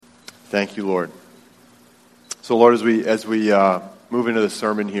Thank you, Lord. So, Lord, as we move into the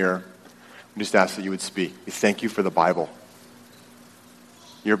sermon here, we just ask that you would speak. We thank you for the Bible,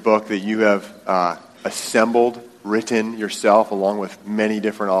 your book that you have assembled, written yourself, along with many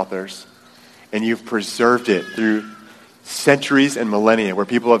different authors, and you've preserved it through centuries and millennia, where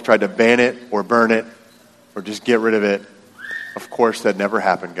people have tried to ban it or burn it or just get rid of it. Of course, that never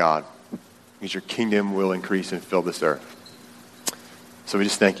happened, God, because your kingdom will increase and fill this earth. So we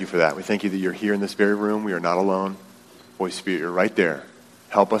just thank you for that. We thank you that you're here in this very room. We are not alone. Holy Spirit, you're right there.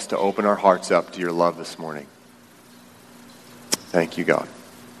 Help us to open our hearts up to your love this morning. Thank you, God.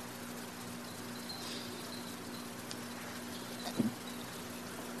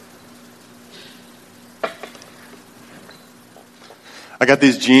 I got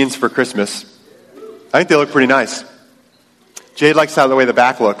these jeans for Christmas. I think they look pretty nice. Jade likes how the way the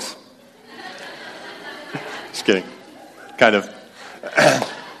back looks. Just kidding. Kind of.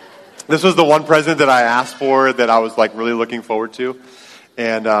 This was the one present that I asked for that I was like really looking forward to.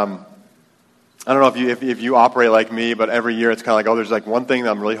 And I don't know if you operate like me, but every year it's kind of like, oh, there's like one thing that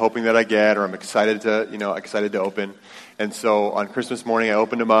I'm really hoping that I get, or I'm excited to open. And so on Christmas morning, I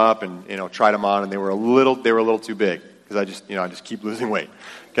opened them up and tried them on, and they were a little too big because I just keep losing weight.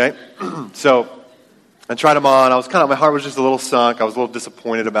 Okay, so I tried them on. My heart was just a little sunk. I was a little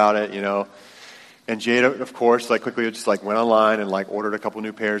disappointed about it, And Jada, of course, quickly just went online and ordered a couple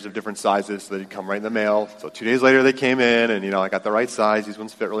new pairs of different sizes so they'd come right in the mail. So 2 days later they came in, and I got the right size. These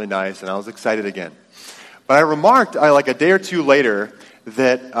ones fit really nice, and I was excited again. But I remarked, a day or two later,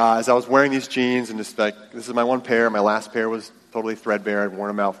 that as I was wearing these jeans and just this is my one pair. My last pair was totally threadbare. I'd worn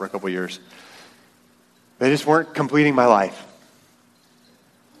them out for a couple years. They just weren't completing my life.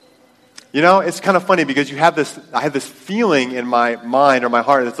 It's kind of funny because I have this feeling in my mind or my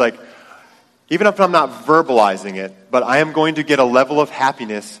heart that's like, even if I'm not verbalizing it, but I am going to get a level of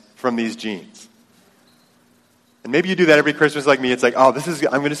happiness from these jeans. And maybe you do that every Christmas like me. It's like, I'm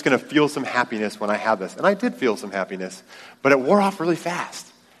just going to feel some happiness when I have this. And I did feel some happiness, but it wore off really fast.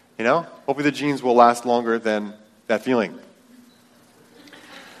 Hopefully the jeans will last longer than that feeling.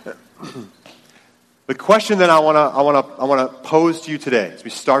 The question that I want to pose to you today as we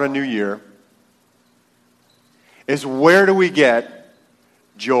start a new year is, where do we get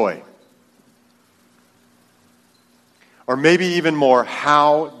joy? Or maybe even more,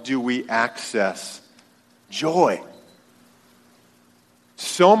 how do we access joy?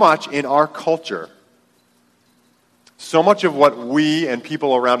 So much in our culture, so much of what we and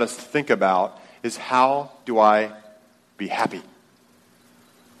people around us think about is, how do I be happy?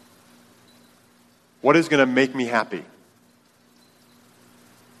 What is going to make me happy?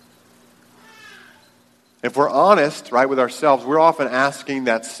 If we're honest, with ourselves, we're often asking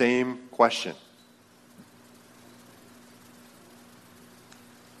that same question.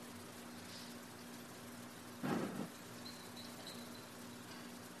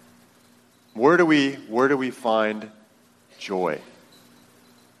 Where do we find joy?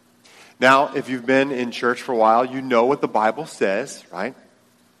 Now, if you've been in church for a while, you know what the Bible says, right?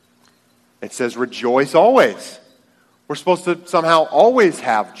 It says, rejoice always. We're supposed to somehow always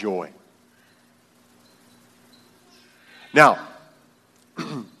have joy. Now,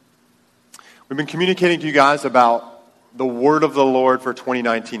 we've been communicating to you guys about the word of the Lord for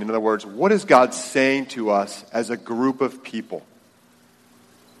 2019. In other words, what is God saying to us as a group of people?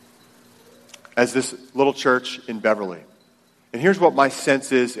 As this little church in Beverly. And here's what my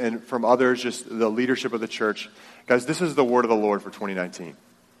sense is, and from others, just the leadership of the church. Guys, this is the word of the Lord for 2019.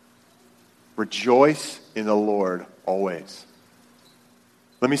 Rejoice in the Lord always.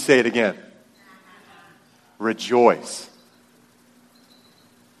 Let me say it again. Rejoice.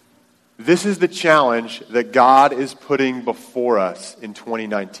 This is the challenge that God is putting before us in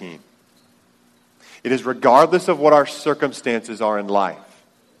 2019. It is regardless of what our circumstances are in life.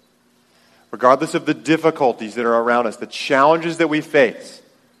 Regardless of the difficulties that are around us, the challenges that we face,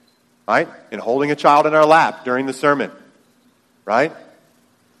 right? In holding a child in our lap during the sermon, right?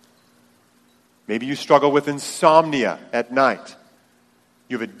 Maybe you struggle with insomnia at night.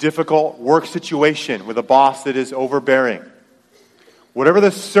 You have a difficult work situation with a boss that is overbearing. Whatever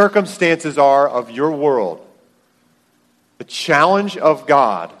the circumstances are of your world, the challenge of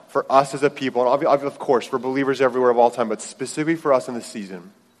God for us as a people, and of course for believers everywhere of all time, but specifically for us in this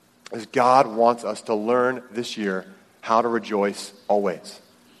season, is God wants us to learn this year how to rejoice always.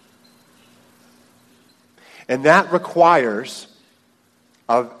 And that requires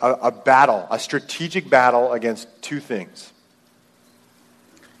a battle, a strategic battle against two things.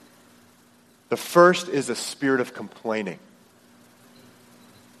 The first is a spirit of complaining.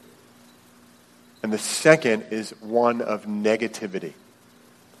 And the second is one of negativity.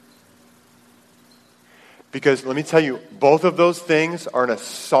 Because let me tell you, both of those things are an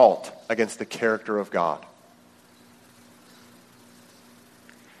assault against the character of God.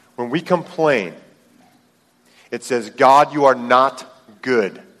 When we complain, it says, God, you are not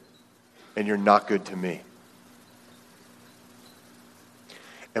good, and you're not good to me.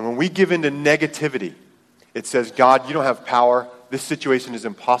 And when we give in to negativity, it says, God, you don't have power, this situation is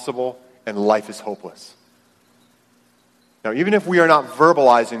impossible, and life is hopeless. Now, even if we are not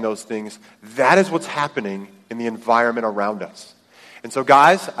verbalizing those things, that is what's happening in the environment around us. And so,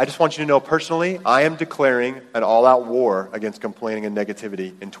 guys, I just want you to know personally, I am declaring an all-out war against complaining and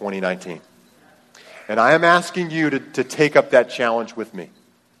negativity in 2019. And I am asking you to take up that challenge with me.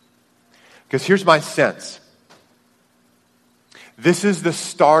 Because here's my sense. This is the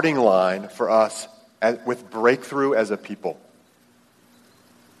starting line for us with breakthrough as a people.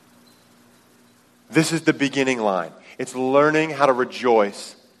 This is the beginning line. It's learning how to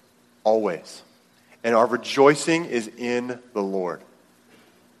rejoice always. And our rejoicing is in the Lord.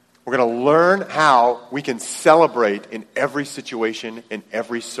 We're going to learn how we can celebrate in every situation, in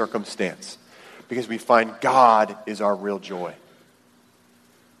every circumstance. Because we find God is our real joy.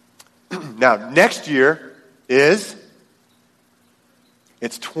 Now, next year it's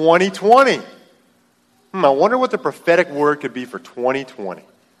 2020. I wonder what the prophetic word could be for 2020.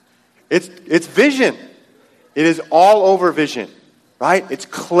 It's vision. It is all over vision, right? It's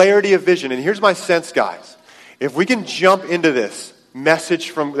clarity of vision. And here's my sense, guys. If we can jump into this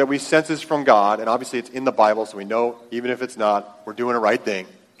message that we sense is from God, and obviously it's in the Bible, so we know even if it's not, we're doing the right thing,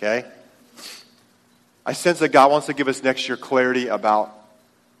 okay? I sense that God wants to give us next year clarity about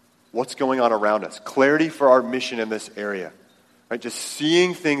what's going on around us. Clarity for our mission in this area. Right? Just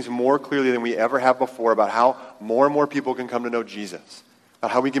seeing things more clearly than we ever have before about how more and more people can come to know Jesus.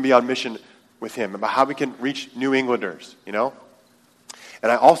 About how we can be on mission with Him. About how we can reach New Englanders, you know?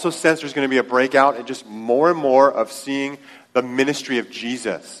 And I also sense there's going to be a breakout and just more and more of seeing the ministry of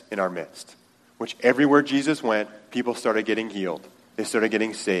Jesus in our midst. Which everywhere Jesus went, people started getting healed. They started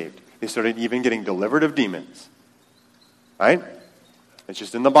getting saved. They started even getting delivered of demons. Right? It's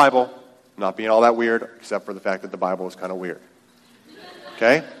just in the Bible. Not being all that weird, except for the fact that the Bible is kind of weird.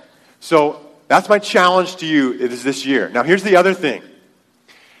 Okay? So that's my challenge to you is this year. Now here's the other thing.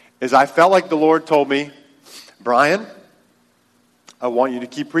 Is I felt like the Lord told me, Brian, I want you to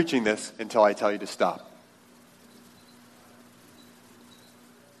keep preaching this until I tell you to stop.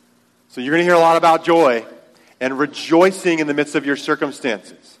 So you're going to hear a lot about joy and rejoicing in the midst of your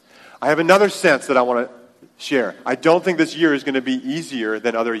circumstances. I have another sense that I want to share. I don't think this year is going to be easier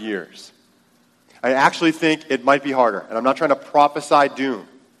than other years. I actually think it might be harder. And I'm not trying to prophesy doom.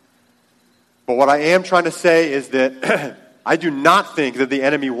 But what I am trying to say is that I do not think that the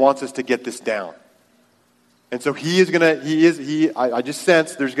enemy wants us to get this down. And so I just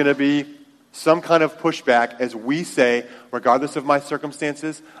sense there's going to be some kind of pushback as we say, regardless of my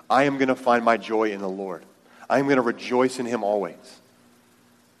circumstances, I am going to find my joy in the Lord. I am going to rejoice in Him always.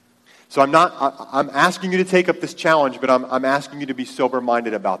 So I'm asking you to take up this challenge, but I'm asking you to be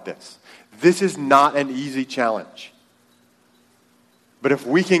sober-minded about this. This is not an easy challenge. But if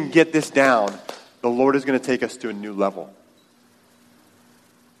we can get this down, the Lord is going to take us to a new level.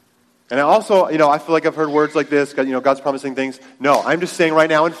 And I also, I feel like I've heard words like this, God's promising things. No, I'm just saying right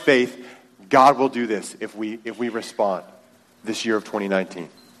now in faith, God will do this if we respond this year of 2019.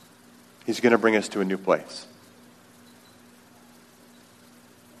 He's going to bring us to a new place.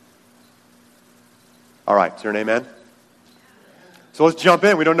 All right, is there an amen? So let's jump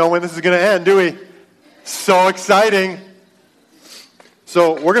in. We don't know when this is going to end, do we? So exciting.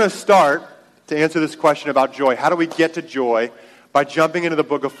 So we're going to start to answer this question about joy. How do we get to joy? By jumping into the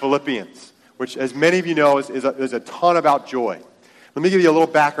book of Philippians, which, as many of you know, is a ton about joy. Let me give you a little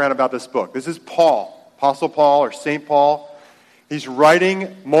background about this book. This is Paul, Apostle Paul or St. Paul. He's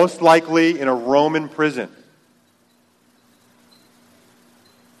writing most likely in a Roman prison.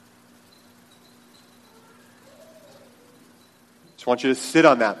 Just want you to sit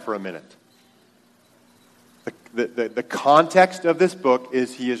on that for a minute. The context of this book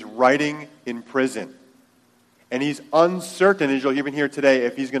is he is writing in prison. And he's uncertain, as you'll even hear today,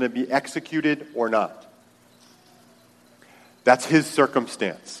 if he's going to be executed or not. That's his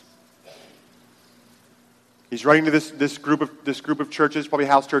circumstance. He's writing to this group of churches, probably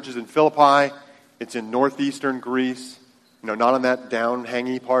house churches in Philippi. It's in northeastern Greece. Not on that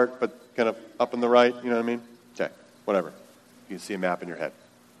down-hangy part, but kind of up in the right. You know what I mean? Okay, whatever. You can see a map in your head.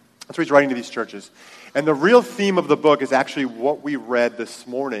 That's what he's writing to these churches. And the real theme of the book is actually what we read this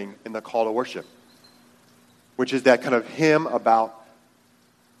morning in the call to worship, which is that kind of hymn about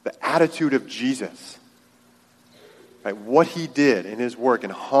the attitude of Jesus. right? What he did in his work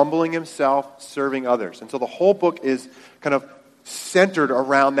and humbling himself, serving others. And so the whole book is kind of centered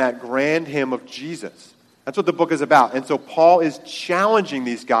around that grand hymn of Jesus. That's what the book is about. And so Paul is challenging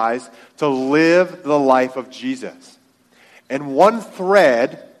these guys to live the life of Jesus. And one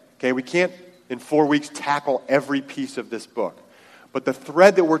thread, okay, we can't in 4 weeks tackle every piece of this book, but the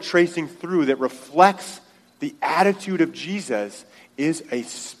thread that we're tracing through that reflects the attitude of Jesus is a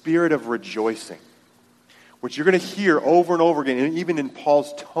spirit of rejoicing, which you're going to hear over and over again, and even in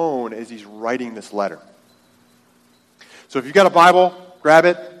Paul's tone as he's writing this letter. So if you've got a Bible, grab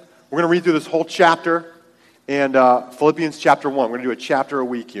it. We're going to read through this whole chapter, and Philippians chapter 1. We're going to do a chapter a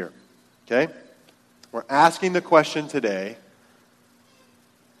week here, okay? We're asking the question today,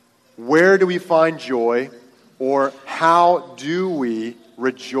 where do we find joy, or how do we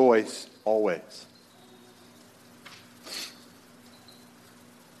rejoice always?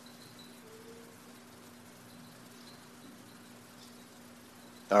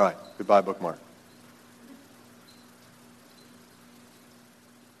 All right, goodbye, bookmark.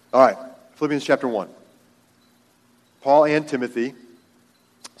 All right, Philippians chapter 1. Paul and Timothy,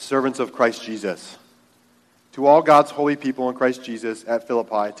 servants of Christ Jesus, to all God's holy people in Christ Jesus at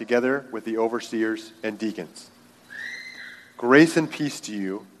Philippi, together with the overseers and deacons. Grace and peace to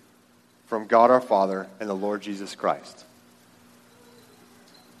you from God our Father and the Lord Jesus Christ.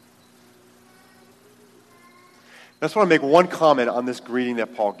 I just want to make one comment on this greeting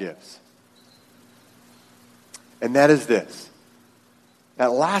that Paul gives. And that is this.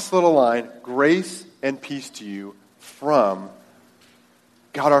 That last little line, grace and peace to you from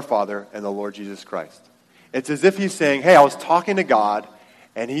God our Father and the Lord Jesus Christ. It's as if he's saying, hey, I was talking to God,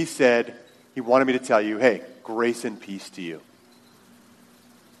 and he said, he wanted me to tell you, hey, grace and peace to you.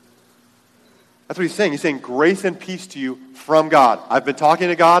 That's what he's saying. He's saying grace and peace to you from God. I've been talking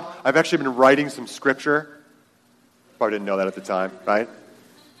to God. I've actually been writing some scripture. Probably didn't know that at the time, right?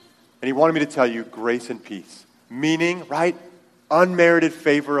 And he wanted me to tell you grace and peace. Meaning, right, unmerited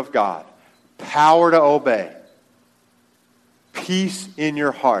favor of God. Power to obey. Peace in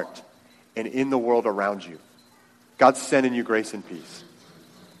your heart and in the world around you. God's sending you grace and peace.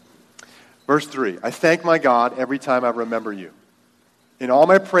 Verse 3, I thank my God every time I remember you. In all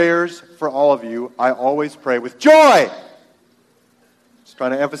my prayers for all of you, I always pray with joy. Just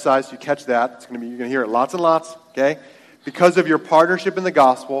trying to emphasize, you catch that. You're going to hear it lots and lots, okay? Because of your partnership in the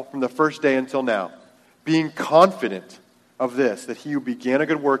gospel from the first day until now. Being confident of this, that he who began a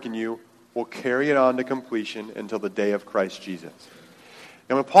good work in you will carry it on to completion until the day of Christ Jesus.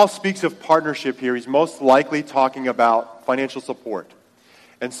 And when Paul speaks of partnership here, he's most likely talking about financial support.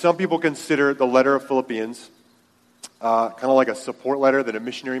 And some people consider the letter of Philippians kind of like a support letter that a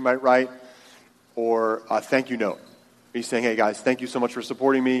missionary might write, or a thank you note. He's saying, hey guys, thank you so much for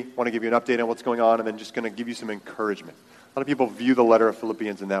supporting me. Want to give you an update on what's going on, and then just going to give you some encouragement. A lot of people view the letter of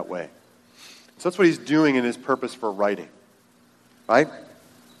Philippians in that way. So that's what he's doing in his purpose for writing. Right?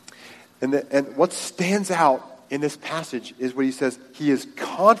 And what stands out in this passage is what he says, he is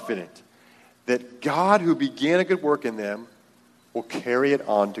confident that God who began a good work in them will carry it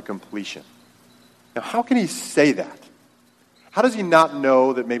on to completion. Now, how can he say that? How does he not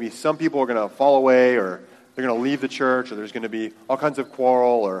know that maybe some people are going to fall away, or they're going to leave the church, or there's going to be all kinds of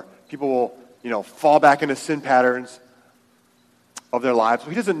quarrel, or people will, fall back into sin patterns of their lives?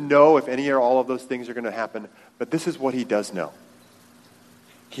 He doesn't know if any or all of those things are going to happen, but this is what he does know.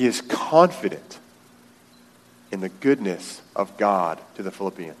 He is confident in the goodness of God to the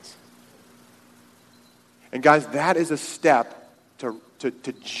Philippians. And guys, that is a step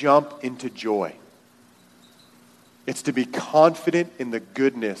to jump into joy. It's to be confident in the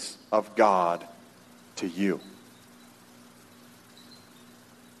goodness of God to you.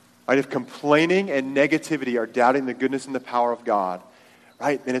 Right? If complaining and negativity are doubting the goodness and the power of God,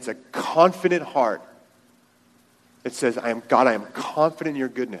 right, then it's a confident heart. It says, I am confident in your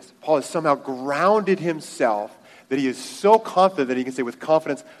goodness. Paul has somehow grounded himself that he is so confident that he can say with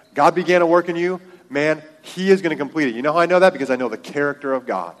confidence, God began a work in you, man, he is going to complete it. You know how I know that? Because I know the character of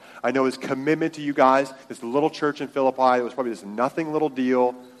God. I know his commitment to you guys, this little church in Philippi. It was probably this nothing little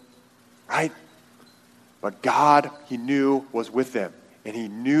deal, right? But God, he knew, was with them. And he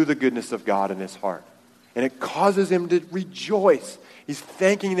knew the goodness of God in his heart. And it causes him to rejoice. He's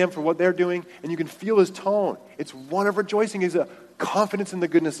thanking them for what they're doing, and you can feel his tone. It's one of rejoicing. It's a confidence in the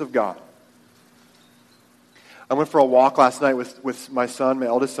goodness of God. I went for a walk last night with my son, my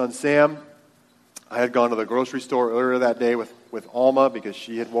eldest son, Sam. I had gone to the grocery store earlier that day with Alma because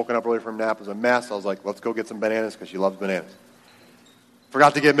she had woken up early from a nap. It was a mess. I was like, let's go get some bananas because she loves bananas.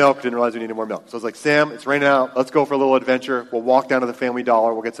 Forgot to get milk. Didn't realize we needed more milk. So I was like, Sam, it's raining out. Let's go for a little adventure. We'll walk down to the Family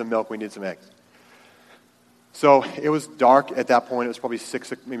Dollar. We'll get some milk. We need some eggs. So it was dark at that point. It was probably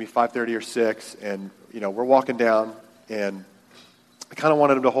 6, maybe 5:30 or 6, and we're walking down, and I kind of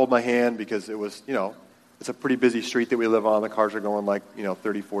wanted him to hold my hand because it was, it's a pretty busy street that we live on. The cars are going like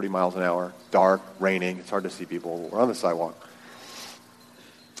 30, 40 miles an hour. Dark, raining. It's hard to see people. We're on the sidewalk,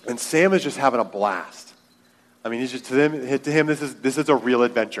 and Sam is just having a blast. I mean, he's just to him this is a real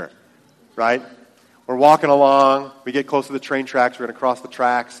adventure, right? We're walking along. We get close to the train tracks. We're going to cross the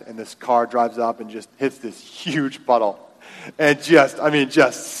tracks, and this car drives up and just hits this huge puddle, and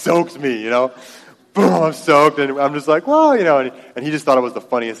just soaks me, Boom, I'm soaked, and I'm just like, whoa, and he just thought it was the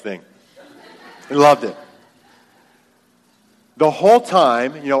funniest thing. He loved it. The whole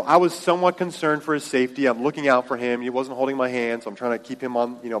time, I was somewhat concerned for his safety. I'm looking out for him. He wasn't holding my hand, so I'm trying to keep him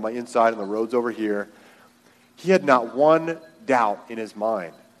on, my inside, and the road's over here. He had not one doubt in his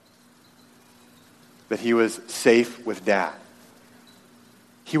mind that he was safe with Dad.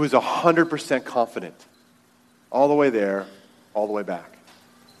 He was 100% confident all the way there, all the way back.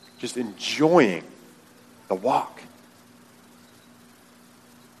 Just enjoying the walk.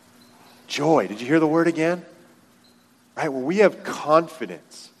 Joy. Did you hear the word again? Right? When we have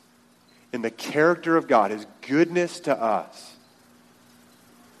confidence in the character of God, His goodness to us,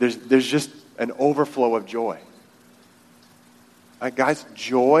 there's just an overflow of joy. Right, guys,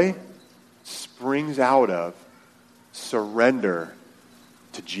 joy springs out of surrender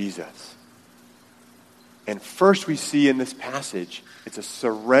to Jesus. And first we see in this passage, it's a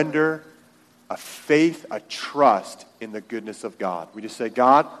surrender, a faith, a trust in the goodness of God. We just say,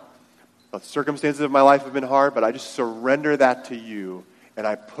 God, the circumstances of my life have been hard, but I just surrender that to you, and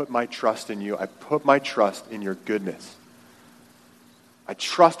I put my trust in you. I put my trust in your goodness. I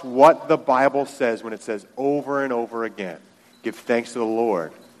trust what the Bible says when it says over and over again, give thanks to the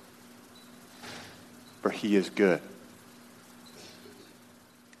Lord, for He is good.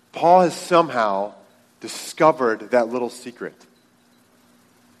 Paul has somehow discovered that little secret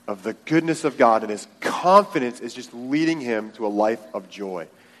of the goodness of God, and his confidence is just leading him to a life of joy,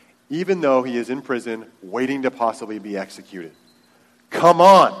 even though he is in prison waiting to possibly be executed. Come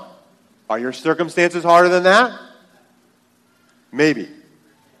on! Are your circumstances harder than that? Maybe.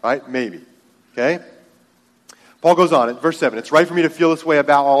 Right? Maybe. Okay? Paul goes on in verse 7. It's right for me to feel this way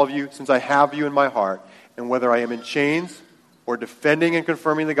about all of you, since I have you in my heart, and whether I am in chains or defending and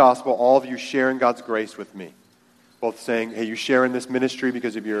confirming the gospel, all of you share in God's grace with me. Both saying, hey, you share in this ministry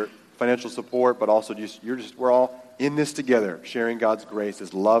because of your financial support, but also we're all in this together, sharing God's grace,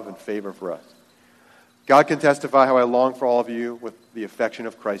 His love and favor for us. God can testify how I long for all of you with the affection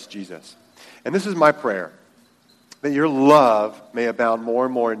of Christ Jesus. And this is my prayer, that your love may abound more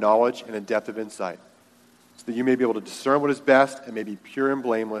and more in knowledge and in depth of insight, so that you may be able to discern what is best and may be pure and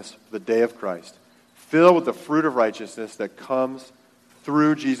blameless for the day of Christ, filled with the fruit of righteousness that comes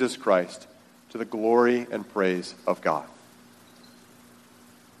through Jesus Christ to the glory and praise of God.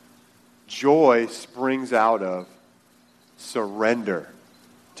 Joy springs out of surrender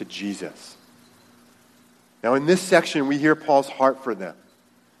to Jesus. Now in this section, we hear Paul's heart for them.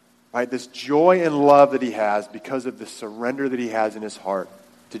 Right? This joy and love that he has because of the surrender that he has in his heart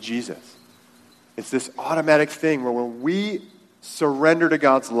to Jesus. It's this automatic thing where when we surrender to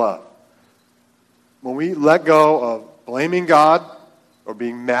God's love, when we let go of blaming God or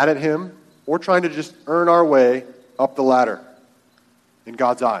being mad at Him or trying to just earn our way up the ladder in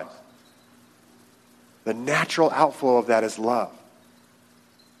God's eyes, the natural outflow of that is love.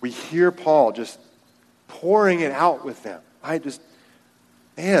 We hear Paul just pouring it out with them.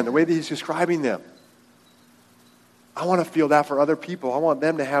 The way that he's describing them. I want to feel that for other people. I want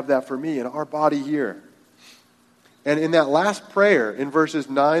them to have that for me in our body here. And in that last prayer, in verses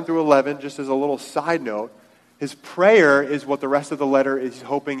 9 through 11, just as a little side note, his prayer is what the rest of the letter is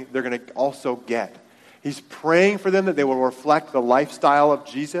hoping they're going to also get. He's praying for them that they will reflect the lifestyle of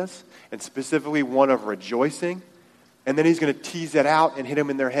Jesus, and specifically one of rejoicing. And then he's going to tease that out and hit them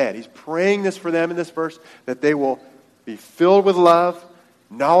in their head. He's praying this for them in this verse, that they will be filled with love,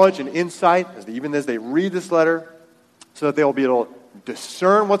 knowledge, and insight, even as they read this letter, so that they will be able to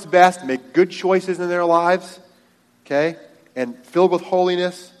discern what's best, make good choices in their lives, okay? And filled with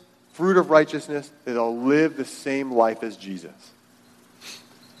holiness, fruit of righteousness, that they'll live the same life as Jesus.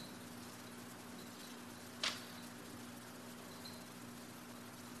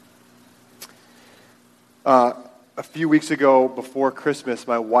 A few weeks ago, before Christmas,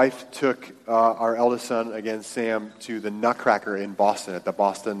 my wife took our eldest son, again Sam, to the Nutcracker in Boston, at the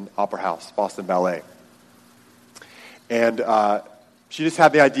Boston Opera House, Boston Ballet. And she just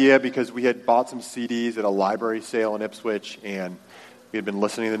had the idea because we had bought some CDs at a library sale in Ipswich, and we had been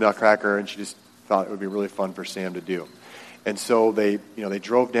listening to the Nutcracker, and she just thought it would be really fun for Sam to do. And so they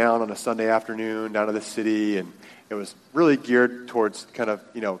drove down on a Sunday afternoon down to the city, and it was really geared towards kind of,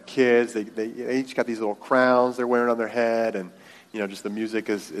 kids. They each got these little crowns they're wearing on their head, and, just the music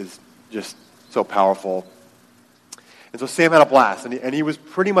is just so powerful. And so Sam had a blast, and he was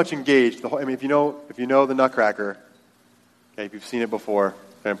pretty much engaged. If you know the Nutcracker, okay, if you've seen it before,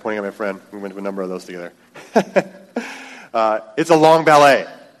 I'm pointing at my friend. We went to a number of those together. It's a long ballet,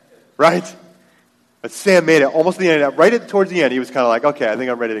 right? But Sam made it almost at the end. Towards the end, he was kind of like, okay, I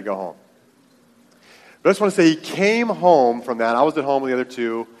think I'm ready to go home. But I just want to say he came home from that. I was at home with the other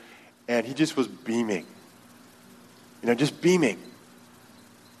two, and he just was beaming. Just beaming.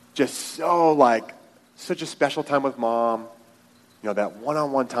 Just so such a special time with Mom. That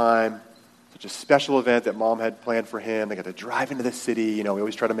one-on-one time. Such a special event that Mom had planned for him. They got to drive into the city. We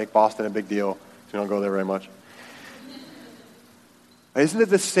always try to make Boston a big deal, so we don't go there very much. Isn't it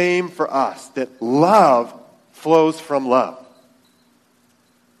the same for us, that love flows from love?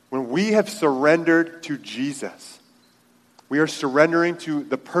 When we have surrendered to Jesus, we are surrendering to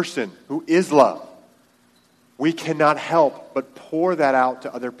the person who is love. We cannot help but pour that out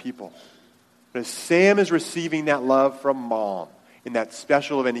to other people. But as Sam is receiving that love from Mom in that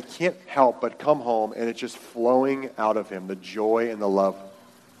special event, he can't help but come home, and it's just flowing out of him, the joy and the love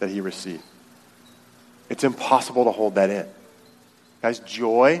that he received. It's impossible to hold that in. Guys,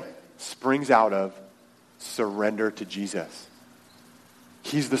 joy springs out of surrender to Jesus.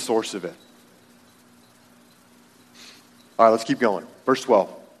 He's the source of it. All right, let's keep going. Verse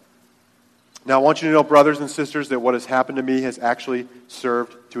 12. Now I want you to know, brothers and sisters, that what has happened to me has actually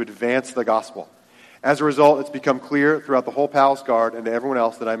served to advance the gospel. As a result, it's become clear throughout the whole palace guard and to everyone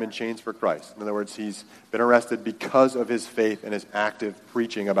else that I'm in chains for Christ. In other words, he's been arrested because of his faith and his active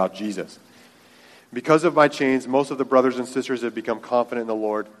preaching about Jesus. Because of my chains, most of the brothers and sisters have become confident in the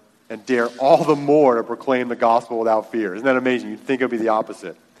Lord and dare all the more to proclaim the gospel without fear. Isn't that amazing? You'd think it would be the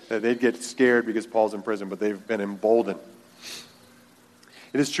opposite, that they'd get scared because Paul's in prison, but they've been emboldened.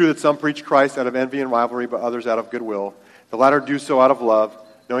 It is true that some preach Christ out of envy and rivalry, but others out of goodwill. The latter do so out of love,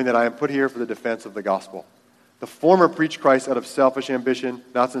 knowing that I am put here for the defense of the gospel. The former preach Christ out of selfish ambition,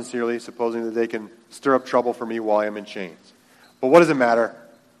 not sincerely, supposing that they can stir up trouble for me while I am in chains. But what does it matter?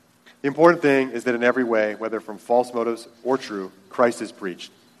 The important thing is that in every way, whether from false motives or true, Christ is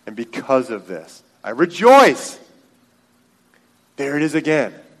preached. And because of this, I rejoice. There it is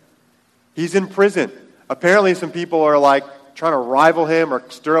again. He's in prison. Apparently some people are trying to rival him or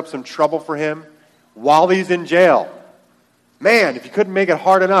stir up some trouble for him while he's in jail. Man, if you couldn't make it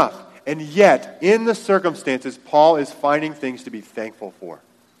hard enough. And yet, in the circumstances, Paul is finding things to be thankful for.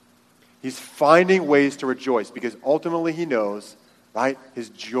 He's finding ways to rejoice because ultimately he knows, right, his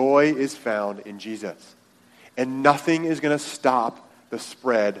joy is found in Jesus. And nothing is going to stop the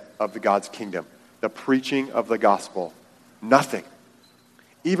spread of the God's kingdom, the preaching of the gospel. Nothing.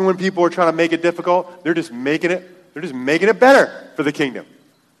 Even when people are trying to make it difficult, they're just making it better for the kingdom.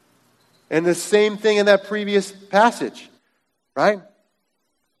 And the same thing in that previous passage, right?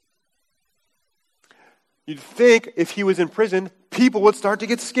 You'd think if he was in prison, people would start to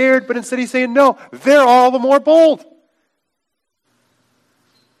get scared, but instead he's saying, no, they're all the more bold.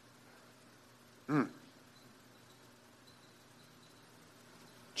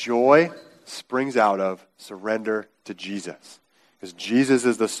 Joy springs out of surrender to Jesus, because Jesus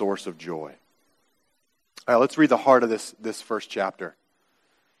is the source of joy. All right, let's read the heart of this first chapter.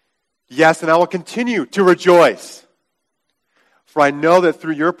 Yes, and I will continue to rejoice, for I know that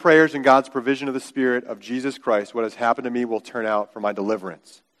through your prayers and God's provision of the Spirit of Jesus Christ, what has happened to me will turn out for my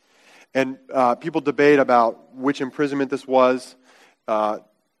deliverance. And people debate about which imprisonment this was.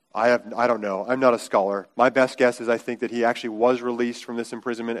 I don't know. I'm not a scholar. My best guess is I think that he actually was released from this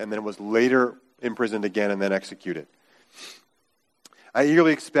imprisonment and then was later imprisoned again and then executed. I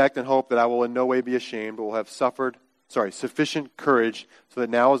eagerly expect and hope that I will in no way be ashamed, but will have sufficient courage, so that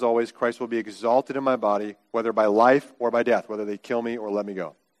now as always Christ will be exalted in my body, whether by life or by death, whether they kill me or let me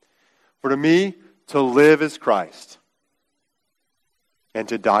go. For to me, to live is Christ, and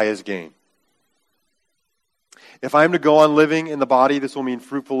to die is gain. If I am to go on living in the body, this will mean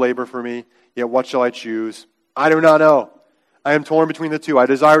fruitful labor for me. Yet what shall I choose? I do not know. I am torn between the two. I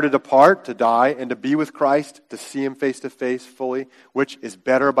desire to depart, to die, and to be with Christ, to see him face to face fully, which is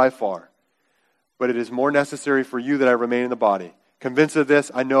better by far. But it is more necessary for you that I remain in the body. Convinced of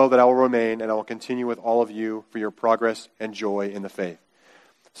this, I know that I will remain, and I will continue with all of you for your progress and joy in the faith,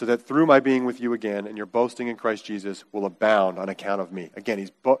 so that through my being with you again and your boasting in Christ Jesus will abound on account of me. Again,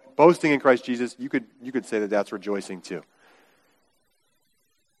 he's boasting in Christ Jesus. You could say that that's rejoicing too.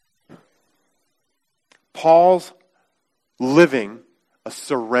 Paul's living a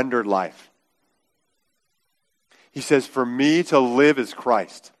surrendered life. He says, for me to live is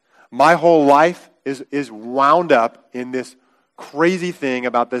Christ. My whole life is wound up in this crazy thing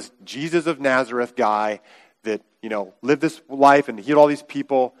about this Jesus of Nazareth guy that, lived this life and healed all these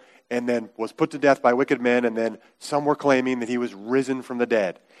people and then was put to death by wicked men, and then some were claiming that he was risen from the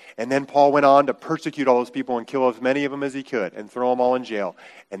dead. And then Paul went on to persecute all those people and kill as many of them as he could and throw them all in jail.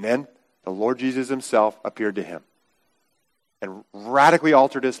 And then the Lord Jesus himself appeared to him and radically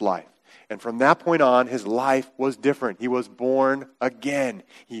altered his life. And from that point on, his life was different. He was born again.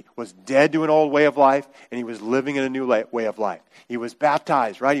 He was dead to an old way of life, and he was living in a new way of life. He was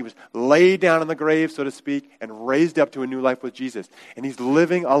baptized, right? He was laid down in the grave, so to speak, and raised up to a new life with Jesus. And he's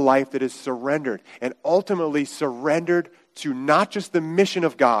living a life that is surrendered, and ultimately surrendered to not just the mission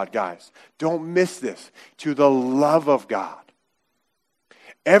of God, guys. Don't miss this. To the love of God.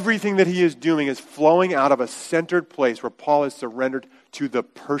 Everything that he is doing is flowing out of a centered place where Paul is surrendered to the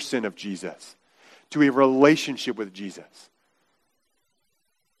person of Jesus, to a relationship with Jesus.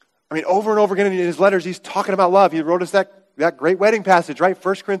 I mean, over and over again in his letters, he's talking about love. He wrote us that great wedding passage, right?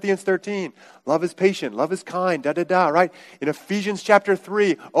 1 Corinthians 13. Love is patient. Love is kind. Right? In Ephesians chapter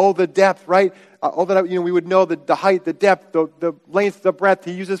 3, the depth, right? That we would know the height, the depth, the length, the breadth.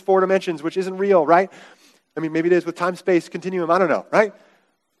 He uses 4 dimensions, which isn't real, right? I mean, maybe it is with time, space, continuum. I don't know, right?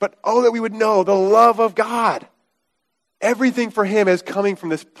 But that we would know the love of God. Everything for him is coming from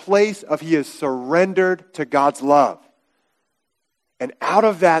this place of he is surrendered to God's love. And out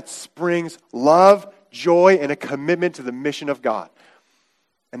of that springs love, joy, and a commitment to the mission of God.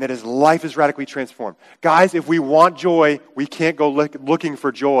 And that his life is radically transformed. Guys, if we want joy, we can't go looking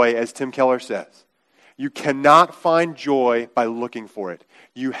for joy, as Tim Keller says. You cannot find joy by looking for it.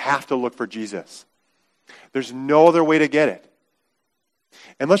 You have to look for Jesus. There's no other way to get it.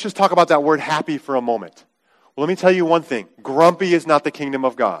 And let's just talk about that word happy for a moment. Well, let me tell you one thing. Grumpy is not the kingdom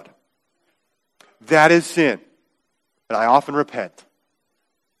of God. That is sin. And I often repent.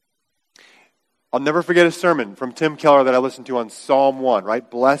 I'll never forget a sermon from Tim Keller that I listened to on Psalm 1, right?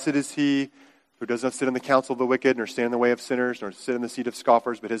 Blessed is he who does not sit in the counsel of the wicked, nor stand in the way of sinners, nor sit in the seat of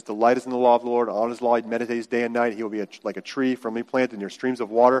scoffers, but his delight is in the law of the Lord. On his law he meditates day and night. He will be like a tree firmly planted near streams of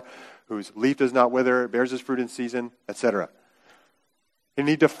water, whose leaf does not wither, bears his fruit in season, etc. And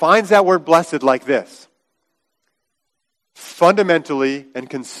he defines that word blessed like this. Fundamentally and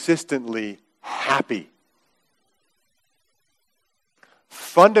consistently happy.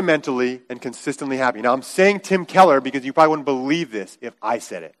 Fundamentally and consistently happy. Now I'm saying Tim Keller because you probably wouldn't believe this if I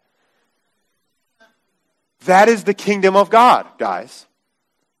said it. That is the kingdom of God, guys.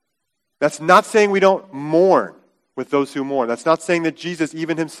 That's not saying we don't mourn with those who mourn. That's not saying that Jesus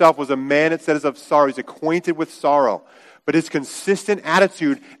even himself was a man, it says, of sorrow. He's acquainted with sorrow. But his consistent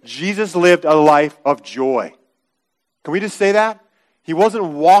attitude, Jesus lived a life of joy. Can we just say that? He wasn't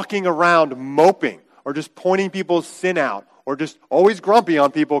walking around moping or just pointing people's sin out or just always grumpy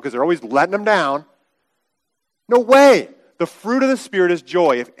on people because they're always letting them down. No way. The fruit of the Spirit is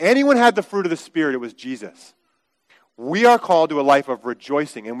joy. If anyone had the fruit of the Spirit, it was Jesus. We are called to a life of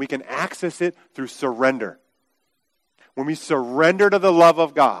rejoicing, and we can access it through surrender. When we surrender to the love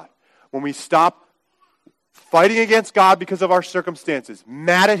of God, when we stop fighting against God because of our circumstances,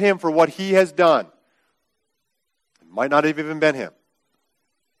 mad at him for what he has done, might not have even been him.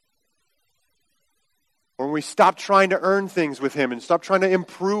 Or when we stop trying to earn things with him and stop trying to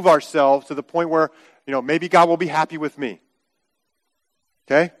improve ourselves to the point where, maybe God will be happy with me.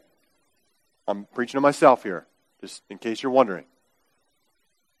 Okay? I'm preaching to myself here, just in case you're wondering.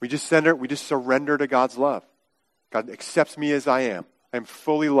 We just surrender to God's love. God accepts me as I am. I am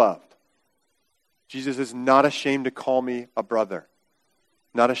fully loved. Jesus is not ashamed to call me a brother.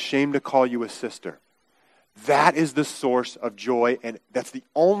 Not ashamed to call you a sister. That is the source of joy, and that's the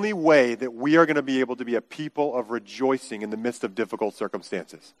only way that we are going to be able to be a people of rejoicing in the midst of difficult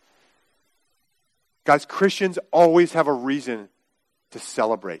circumstances. Guys, Christians always have a reason to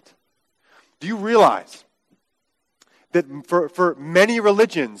celebrate. Do you realize that for many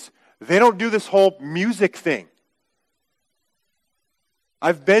religions, they don't do this whole music thing?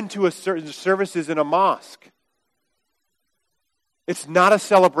 I've been to certain services in a mosque. It's not a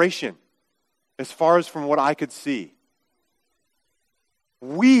celebration. As far as from what I could see.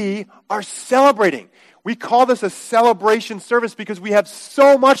 We are celebrating. We call this a celebration service because we have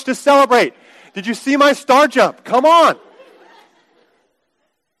so much to celebrate. Did you see my star jump? Come on.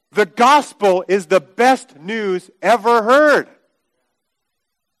 The gospel is the best news ever heard.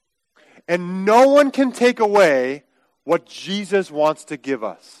 And no one can take away what Jesus wants to give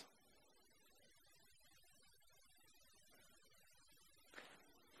us.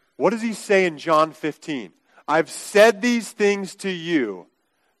 What does he say in John 15? I've said these things to you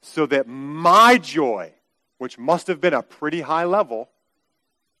so that my joy which must have been a pretty high level,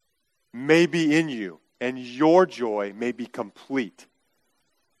 may be in you, and your joy may be complete.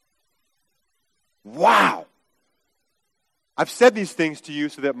 Wow! I've said these things to you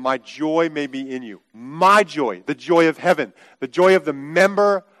so that my joy may be in you. My joy, the joy of heaven, the joy of the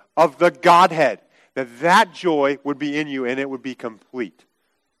member of the Godhead, that joy would be in you and it would be complete.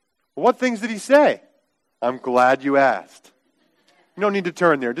 Well, what things did he say? I'm glad you asked. You don't need to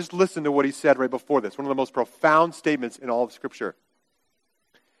turn there. Just listen to what he said right before this. One of the most profound statements in all of Scripture.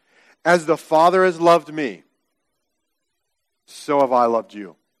 As the Father has loved me, so have I loved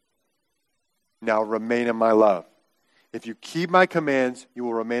you. Now remain in my love. If you keep my commands, you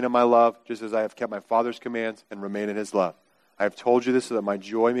will remain in my love, just as I have kept my Father's commands and remain in his love. I have told you this so that my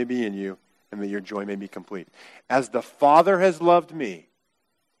joy may be in you and that your joy may be complete. As the Father has loved me,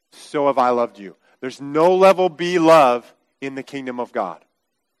 so have I loved you. There's no level B love in the kingdom of God.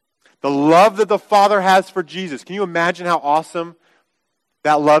 The love that the Father has for Jesus. Can you imagine how awesome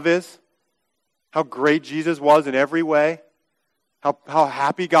that love is? How great Jesus was in every way? How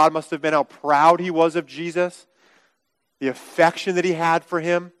happy God must have been, how proud he was of Jesus. The affection that he had for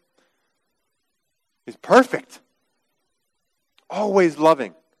him is perfect. Always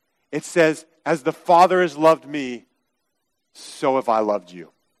loving. It says, as the Father has loved me, so have I loved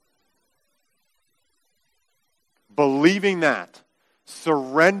you. Believing that,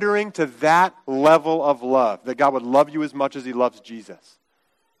 surrendering to that level of love, that God would love you as much as he loves Jesus,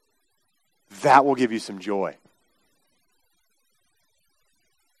 that will give you some joy.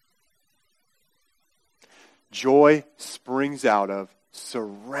 Joy springs out of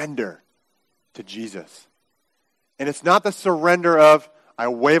surrender to Jesus. And it's not the surrender of, I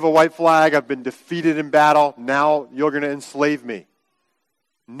wave a white flag, I've been defeated in battle, now you're going to enslave me.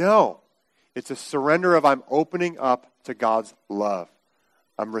 No. It's a surrender of, I'm opening up to God's love.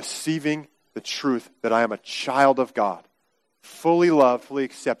 I'm receiving the truth that I am a child of God. Fully loved, fully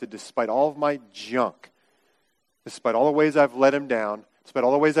accepted, despite all of my junk. Despite all the ways I've let him down. Despite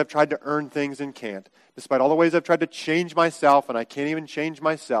all the ways I've tried to earn things and can't. Despite all the ways I've tried to change myself and I can't even change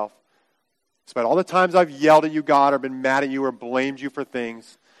myself. Despite all the times I've yelled at you, God, or been mad at you or blamed you for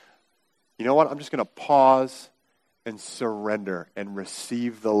things. You know what? I'm just going to pause and surrender and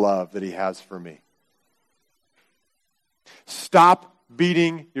receive the love that he has for me. Stop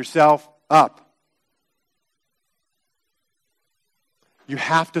beating yourself up. You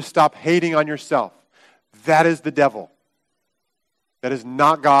have to stop hating on yourself. That is the devil. That is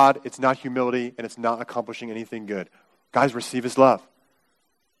not God, it's not humility, and it's not accomplishing anything good. Guys, receive his love.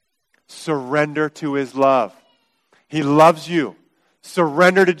 Surrender to his love. He loves you.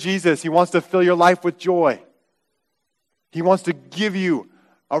 Surrender to Jesus. He wants to fill your life with joy. He wants to give you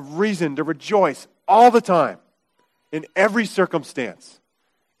a reason to rejoice all the time, in every circumstance.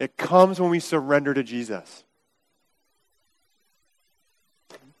 It comes when we surrender to Jesus.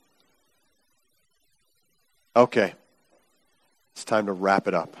 Okay. It's time to wrap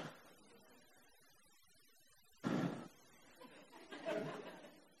it up.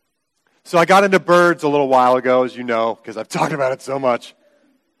 So I got into birds a little while ago, as you know, because I've talked about it so much.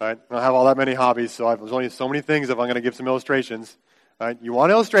 Right? I don't have all that many hobbies, so there's only so many things if I'm going to give some illustrations. Right? You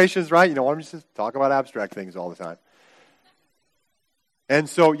want illustrations, right? You don't want me to just talk about abstract things all the time. And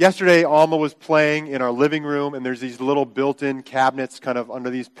so yesterday, Alma was playing in our living room, and there's these little built-in cabinets kind of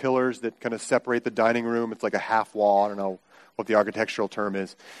under these pillars that kind of separate the dining room. It's like a half wall. I don't know what the architectural term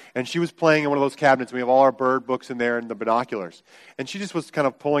is. And she was playing in one of those cabinets. We have all our bird books in there and the binoculars. And she just was kind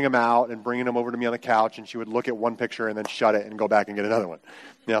of pulling them out and bringing them over to me on the couch, and she would look at one picture and then shut it and go back and get another one.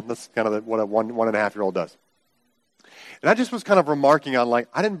 Yeah, that's kind of what a one and a half year old does. And I just was kind of remarking on, like,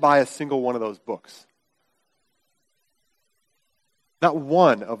 I didn't buy a single one of those books. Not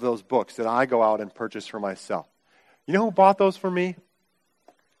one of those books that I go out and purchase for myself. You know who bought those for me?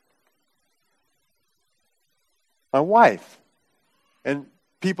 My wife. And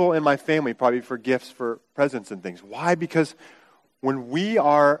people in my family, probably for gifts, for presents and things. Why? Because when we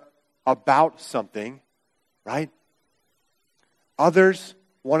are about something, right, others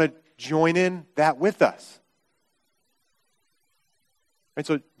want to join in that with us. And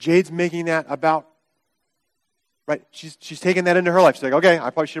so Jade's making that about, right, she's taking that into her life. She's like, okay, I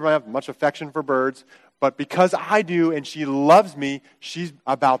probably shouldn't have much affection for birds, but because I do and she loves me, she's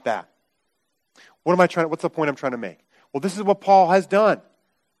about that. What's the point I'm trying to make? Well, this is what Paul has done,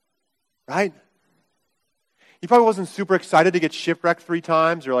 right? He probably wasn't super excited to get shipwrecked 3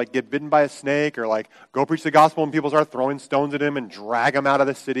 times or like get bitten by a snake or like go preach the gospel and people start throwing stones at him and drag him out of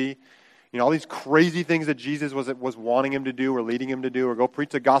the city. You know, all these crazy things that Jesus was wanting him to do or leading him to do, or go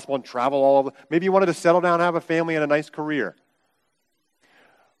preach the gospel and travel all over. Maybe he wanted to settle down, have a family, and a nice career.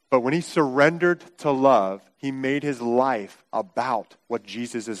 But when he surrendered to love, he made his life about what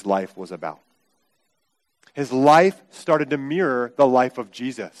Jesus' life was about. His life started to mirror the life of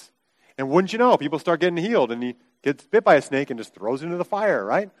Jesus. And wouldn't you know, people start getting healed, and he gets bit by a snake and just throws it into the fire,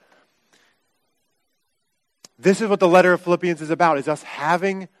 right? This is what the letter of Philippians is about, is us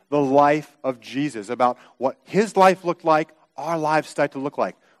having the life of Jesus, about what his life looked like, our lives start to look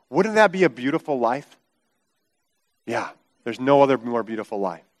like. Wouldn't that be a beautiful life? Yeah, there's no other more beautiful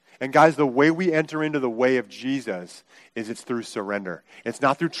life. And guys, the way we enter into the way of Jesus is it's through surrender. It's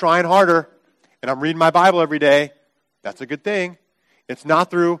not through trying harder, and I'm reading my Bible every day. That's a good thing. It's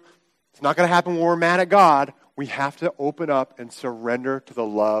not going to happen when we're mad at God. We have to open up and surrender to the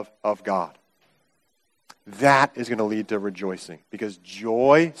love of God. That is going to lead to rejoicing, because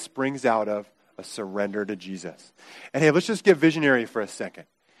joy springs out of a surrender to Jesus. And hey, let's just get visionary for a second.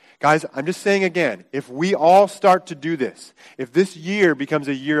 Guys, I'm just saying again, if we all start to do this, if this year becomes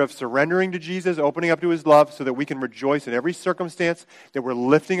a year of surrendering to Jesus, opening up to his love so that we can rejoice in every circumstance, that we're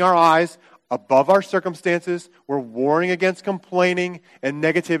lifting our eyes above our circumstances, we're warring against complaining and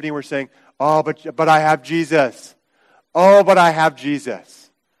negativity, and we're saying, oh, but I have Jesus. Oh, but I have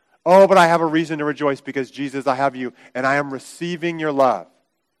Jesus. Oh, but I have a reason to rejoice because Jesus, I have you, and I am receiving your love.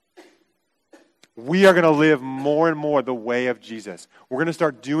 We are going to live more and more the way of Jesus. We're going to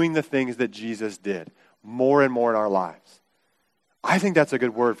start doing the things that Jesus did more and more in our lives. I think that's a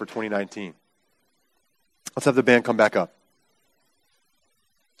good word for 2019. Let's have the band come back up.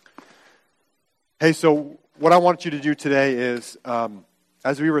 Hey, so what I want you to do today is,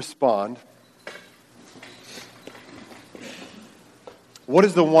 as we respond, what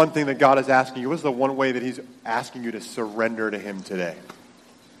is the one thing that God is asking you? What is the one way that he's asking you to surrender to him today?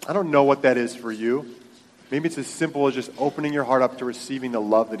 I don't know what that is for you. Maybe it's as simple as just opening your heart up to receiving the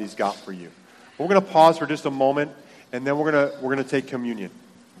love that he's got for you. We're going to pause for just a moment, and then we're going to take communion,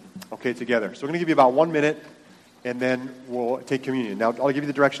 okay, together. So we're going to give you about 1 minute, and then we'll take communion. Now, I'll give you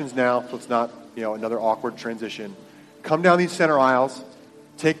the directions now, so it's not another awkward transition. Come down these center aisles,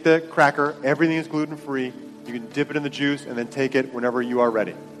 take the cracker. Everything is gluten-free. You can dip it in the juice, and then take it whenever you are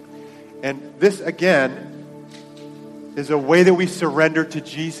ready. And this, again, is a way that we surrender to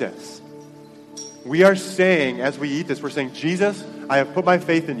Jesus. We are saying, as we eat this, we're saying, Jesus, I have put my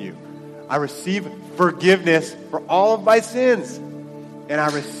faith in you. I receive forgiveness for all of my sins. And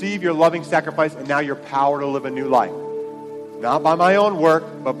I receive your loving sacrifice and now your power to live a new life. Not by my own work,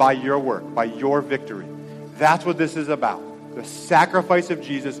 but by your work, by your victory. That's what this is about. The sacrifice of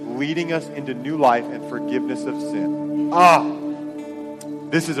Jesus leading us into new life and forgiveness of sin.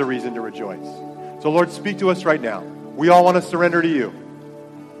 This is a reason to rejoice. So Lord, speak to us right now. We all want to surrender to you.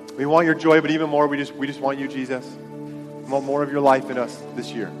 We want your joy, but even more, we just want you, Jesus. We want more of your life in us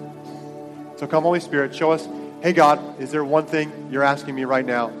this year. So come, Holy Spirit, show us, hey God, is there one thing you're asking me right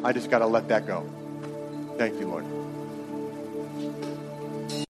now? I just got to let that go. Thank you, Lord.